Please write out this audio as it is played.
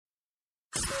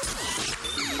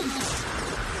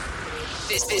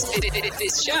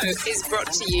This show is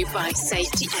brought to you by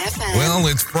Safety FM. Well,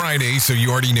 it's Friday, so you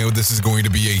already know this is going to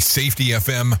be a Safety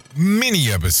FM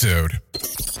mini episode.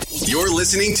 You're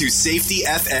listening to Safety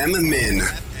FM Min.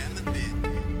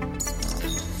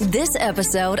 This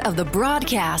episode of the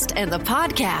broadcast and the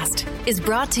podcast is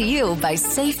brought to you by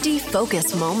Safety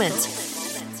Focus Moment.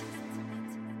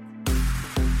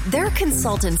 They're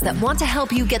consultants that want to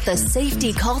help you get the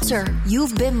safety culture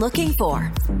you've been looking for.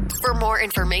 For more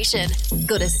information,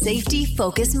 go to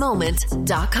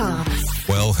safetyfocusmoment.com.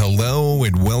 Well, hello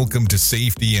and welcome to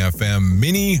Safety FM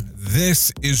Mini.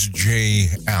 This is Jay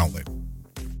Allen.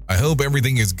 I hope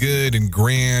everything is good and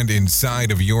grand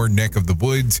inside of your neck of the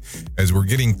woods as we're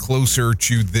getting closer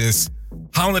to this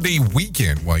holiday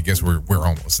weekend. Well, I guess we're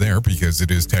almost there because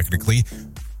it is technically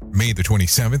May the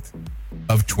 27th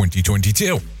of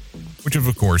 2022, which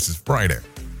of course is Friday.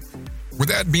 With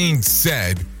that being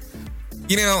said,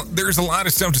 there's a lot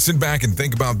of stuff to sit back and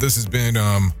think about. This has been,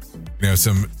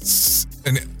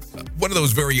 one of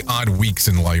those very odd weeks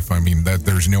in life. I mean, that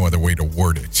there's no other way to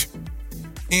word it.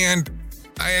 And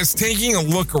I was taking a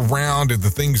look around at the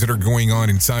things that are going on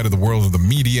inside of the world of the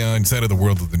media, inside of the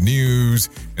world of the news,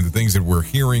 and the things that we're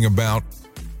hearing about.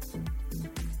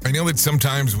 I know that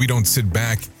sometimes we don't sit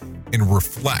back and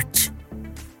reflect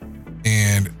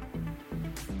and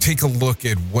take a look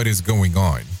at what is going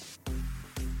on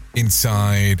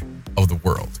inside of the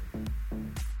world.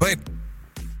 But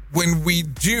when we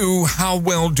do, how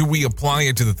well do we apply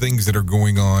it to the things that are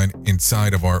going on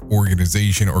inside of our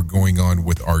organization or going on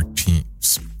with our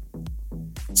teams?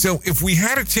 So if we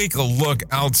had to take a look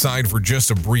outside for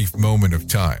just a brief moment of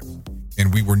time,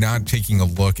 and we were not taking a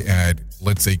look at,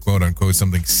 let's say, quote unquote,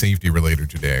 something safety related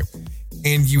today,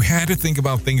 and you had to think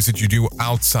about things that you do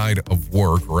outside of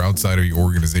work or outside of your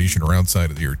organization or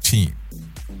outside of your team.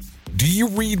 Do you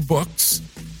read books?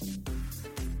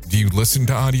 Do you listen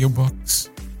to audiobooks?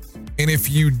 And if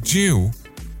you do,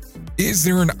 is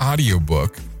there an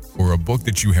audiobook or a book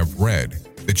that you have read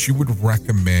that you would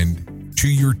recommend to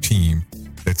your team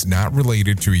that's not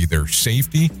related to either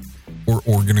safety or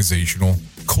organizational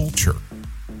culture?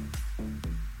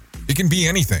 It can be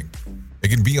anything. It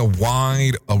can be a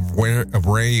wide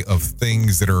array of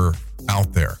things that are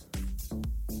out there.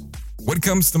 What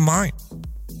comes to mind?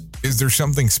 Is there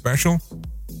something special?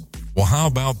 Well, how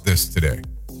about this today?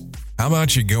 How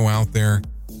about you go out there,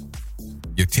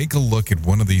 you take a look at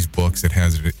one of these books that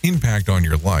has an impact on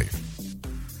your life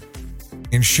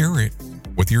and share it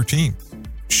with your team.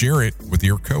 Share it with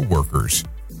your coworkers.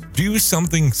 Do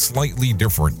something slightly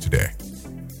different today.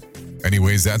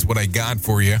 Anyways, that's what I got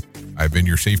for you. I've been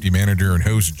your safety manager and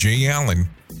host, Jay Allen.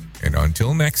 And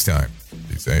until next time,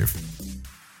 be safe.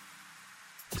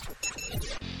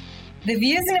 The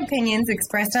views and opinions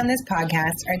expressed on this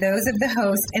podcast are those of the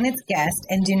host and its guest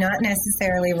and do not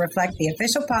necessarily reflect the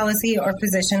official policy or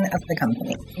position of the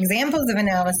company. Examples of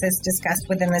analysis discussed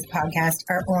within this podcast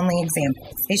are only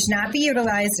examples. They should not be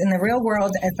utilized in the real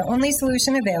world as the only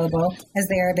solution available, as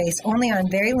they are based only on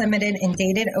very limited and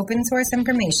dated open source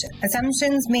information.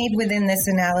 Assumptions made within this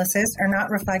analysis are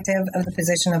not reflective of the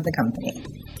position of the company.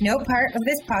 No part of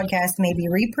this podcast may be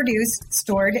reproduced,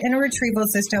 stored in a retrieval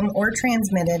system, or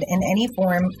transmitted in any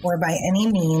form or by any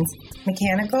means,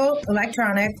 mechanical,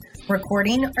 electronic,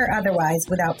 recording, or otherwise,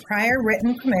 without prior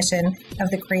written permission of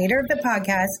the creator of the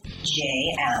podcast,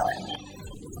 Jay Allen.